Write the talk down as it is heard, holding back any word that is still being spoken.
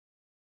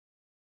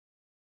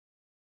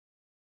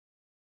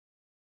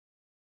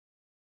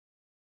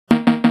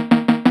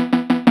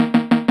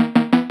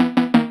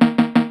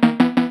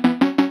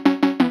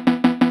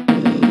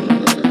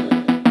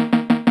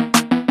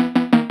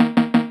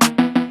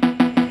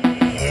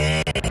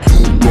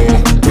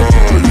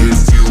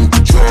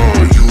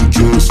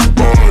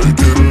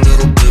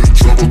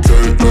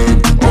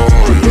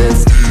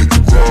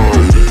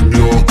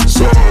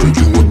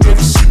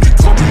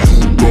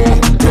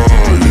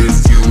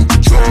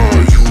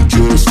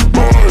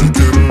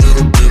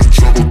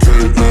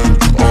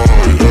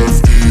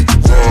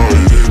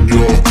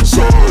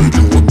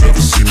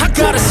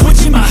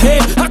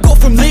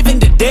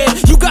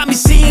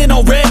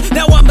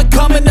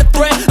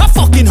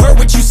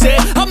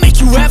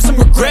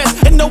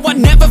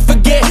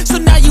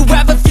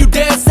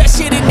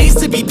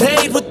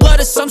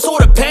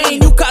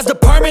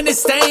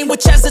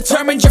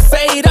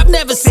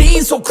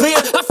so clear.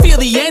 I feel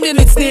the end and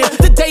it's near.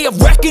 The day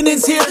of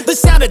reckoning's here. The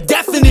sound of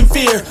deafening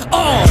fear. You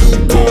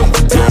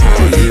won't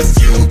die if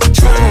you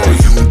try.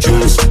 You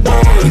just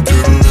might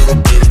get a little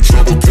bit of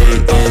trouble.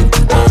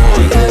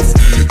 K-N-I-F-E,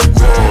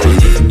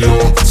 right in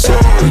your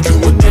side. You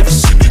would never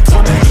see me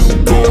coming. You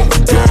won't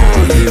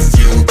die if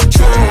you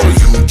try.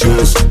 You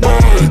just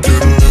might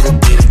get a little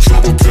bit of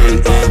trouble.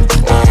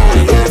 K-N-I-F-E,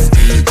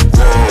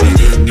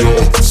 right in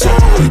your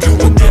side. You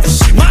would never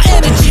see me My coming.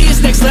 energy is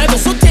next level,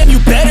 so damn you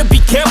better be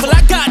careful.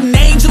 I got an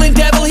angel and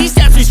devil, he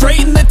snaps me straight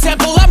in the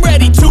temple. I'm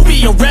ready to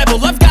be a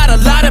rebel, I've got a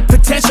lot of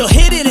potential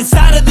hidden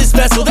inside of this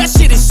vessel. That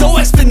shit is so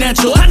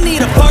exponential. I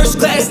need a first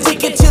class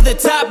ticket to the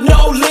top,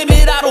 no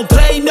limit. I don't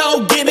play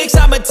no gimmicks,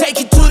 I'ma take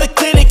you to the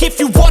clinic. If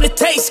you want a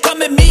taste,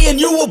 come at me and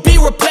you will be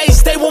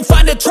replaced. They won't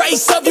find a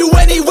trace of you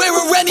anywhere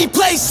or any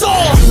place. You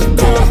won't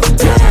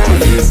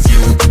die if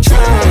you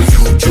try.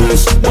 You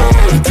just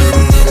might get a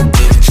little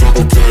bit of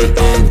trouble.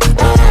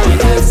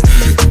 K-N-I-F-E,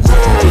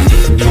 right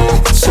in your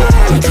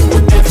side. You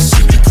would never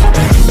see me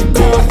coming.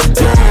 You won't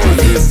die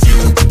if you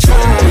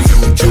try. You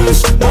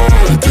just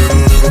might get a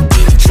little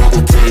bit of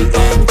trouble.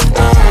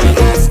 K-N-I-F-E,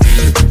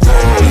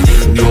 right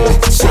in your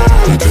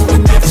side. You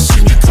would never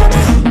see me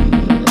coming.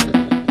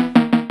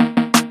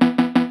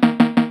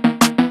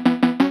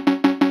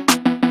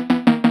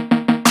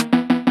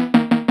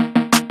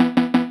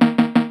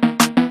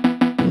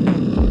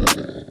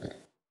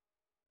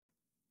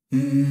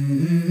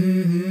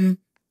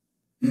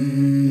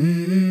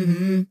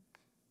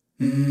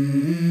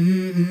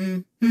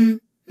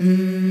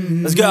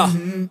 Let's go.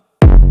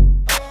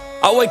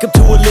 I wake up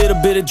to a little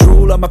bit of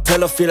drool on my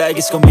pillow, feel like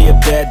it's gonna be a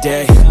bad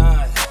day.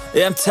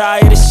 Yeah, I'm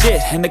tired of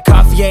shit, and the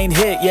coffee ain't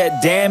hit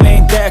yet, damn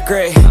ain't that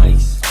great.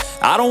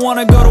 I don't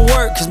wanna go to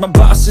work, cause my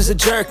boss is a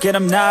jerk, and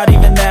I'm not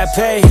even that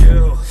paid.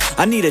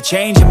 I need a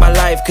change in my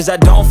life, cause I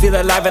don't feel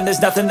alive, and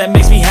there's nothing that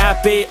makes me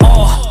happy.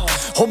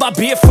 Hold my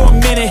beer for a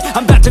minute,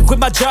 I'm about to quit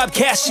my job,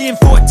 cash in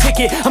for a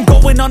ticket. I'm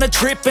going on a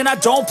trip and I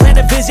don't plan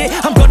to visit.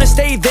 I'm gonna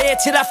stay there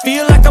till I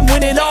feel like I'm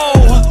winning,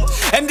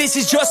 and this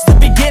is just the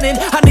beginning.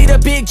 I need a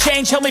big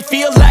change, help me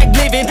feel like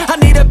living. I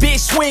need a big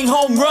swing,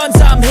 home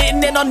runs I'm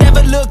hitting, and I'll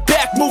never look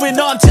back, moving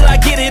on till I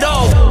get it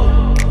all.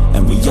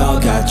 And we all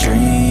got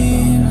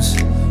dreams,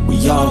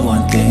 we all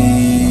want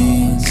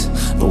things,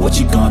 but what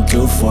you gonna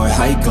do for it?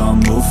 How you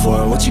gonna move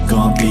for it? What you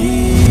gonna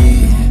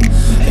be?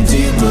 And do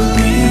you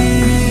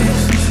believe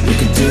you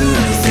can do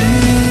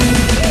anything?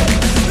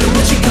 But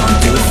what you gonna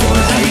do for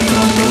it? How you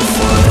gonna move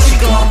for it? What you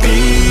gonna be?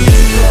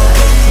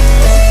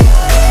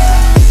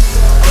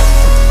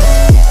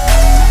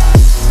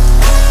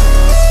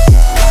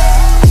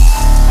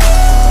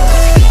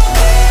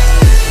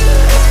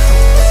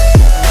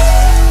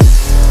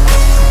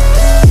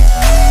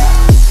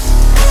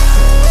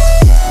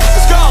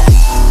 Let's go!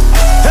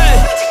 Hey!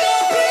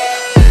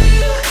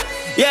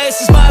 Yeah, this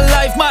is my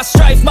life, my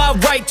strife, my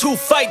right to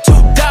fight, to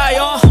die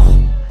on.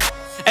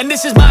 And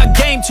this is my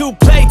game to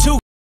play, to